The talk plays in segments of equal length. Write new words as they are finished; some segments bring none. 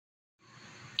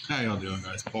How y'all doing,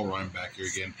 guys? Paul Ryan back here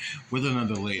again with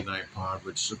another late night pod,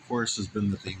 which of course has been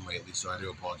the theme lately, so I do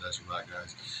apologize for that,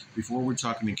 guys. Before we're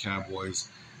talking to Cowboys,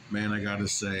 man, I gotta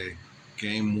say,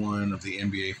 Game 1 of the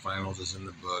NBA Finals is in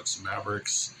the books.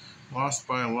 Mavericks lost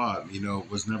by a lot.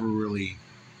 It was never really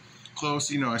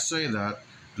close. I say that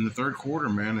in the third quarter,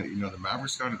 man. The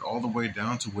Mavericks got it all the way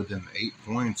down to within 8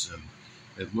 points, and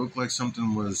it looked like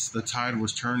the tide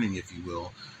was turning, if you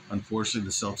will. Unfortunately,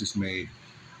 the Celtics made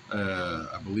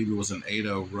I believe it was an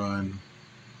 8-0 run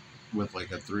with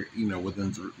like a three,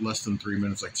 within less than 3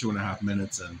 minutes, like 2.5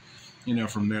 minutes, and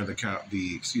from there not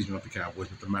the Cowboys,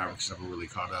 but the Mavericks never really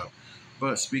caught up.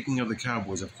 But speaking of the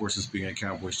Cowboys, of course, this being a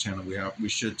Cowboys channel, we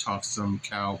should talk some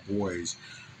Cowboys.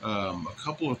 A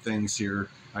couple of things here.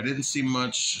 I didn't see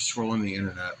much scrolling the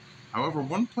internet. However,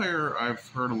 one player I've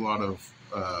heard a lot of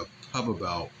pub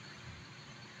about,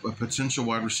 a potential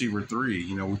wide receiver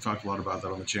 3. We've talked a lot about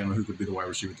that on the channel. Who could be the wide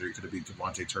receiver 3? Could it be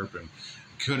Devontae Turpin?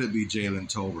 Could it be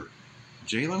Jalen Tolbert?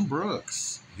 Jalen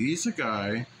Brooks. He's a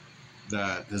guy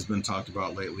that has been talked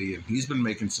about lately, and he's been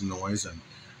making some noise. And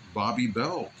Bobby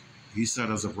Bell, he said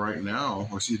as of right now,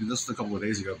 or excuse me, this was a couple of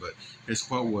days ago, but his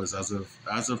quote was, as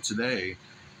of today,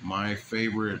 my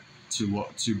favorite to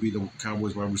be the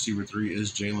Cowboys wide receiver 3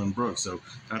 is Jalen Brooks. So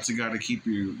that's a guy to keep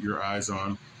your eyes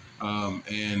on.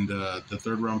 And the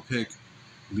third round pick,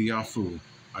 Liafu.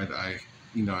 I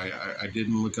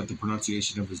didn't look at the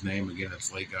pronunciation of his name. Again,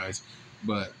 it's late, guys,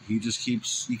 but you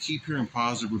keep hearing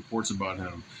positive reports about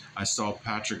him. I saw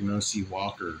Patrick Nosey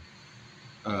Walker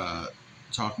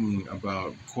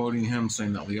quoting him,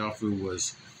 saying that Liafu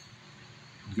was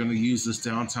going to use this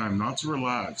downtime not to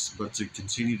relax, but to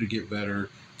continue to get better,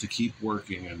 to keep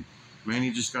working. And man,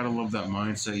 you just got to love that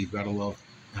mindset. You've got to love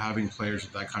having players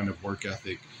with that kind of work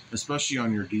ethic, especially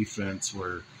on your defense,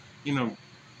 where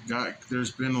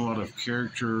there's been a lot of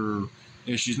character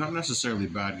issues, not necessarily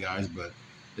bad guys, but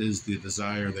is the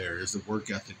desire there, is the work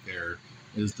ethic there,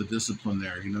 is the discipline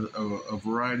there, a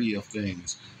variety of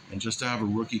things. And just to have a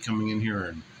rookie coming in here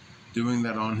and doing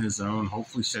that on his own,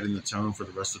 hopefully setting the tone for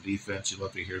the rest of the defense, you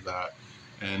love to hear that.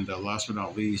 And last but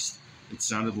not least, it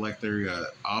sounded like their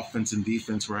offense and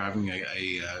defense were having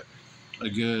a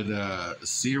good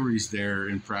series there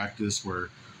in practice, where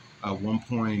at one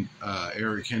point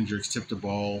Eric Hendricks tipped the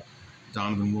ball,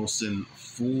 Donovan Wilson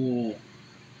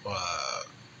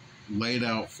laid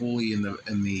out fully in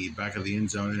the back of the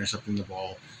end zone, intercepting the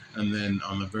ball, and then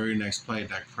on the very next play,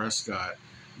 Dak Prescott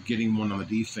getting one on the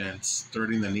defense,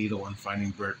 threading the needle and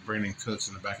finding Brandon Cooks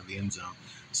in the back of the end zone.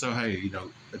 So hey,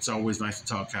 it's always nice to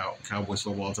talk Cowboys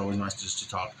football. It's always nice just to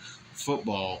talk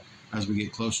football as we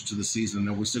get closer to the season. I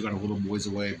know we still got a little ways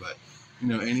away, but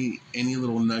any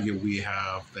little nugget we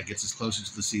have that gets us closer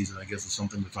to the season, that gives us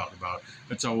something to talk about,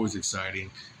 it's always exciting.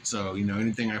 So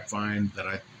anything I find that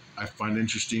I find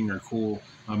interesting or cool,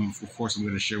 of course I'm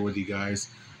going to share with you guys.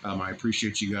 I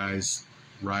appreciate you guys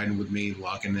riding with me,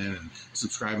 locking in and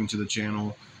subscribing to the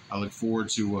channel. I look forward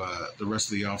to the rest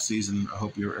of the off season. I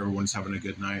hope everyone's having a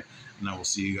good night, and I will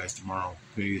see you guys tomorrow.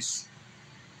 Peace.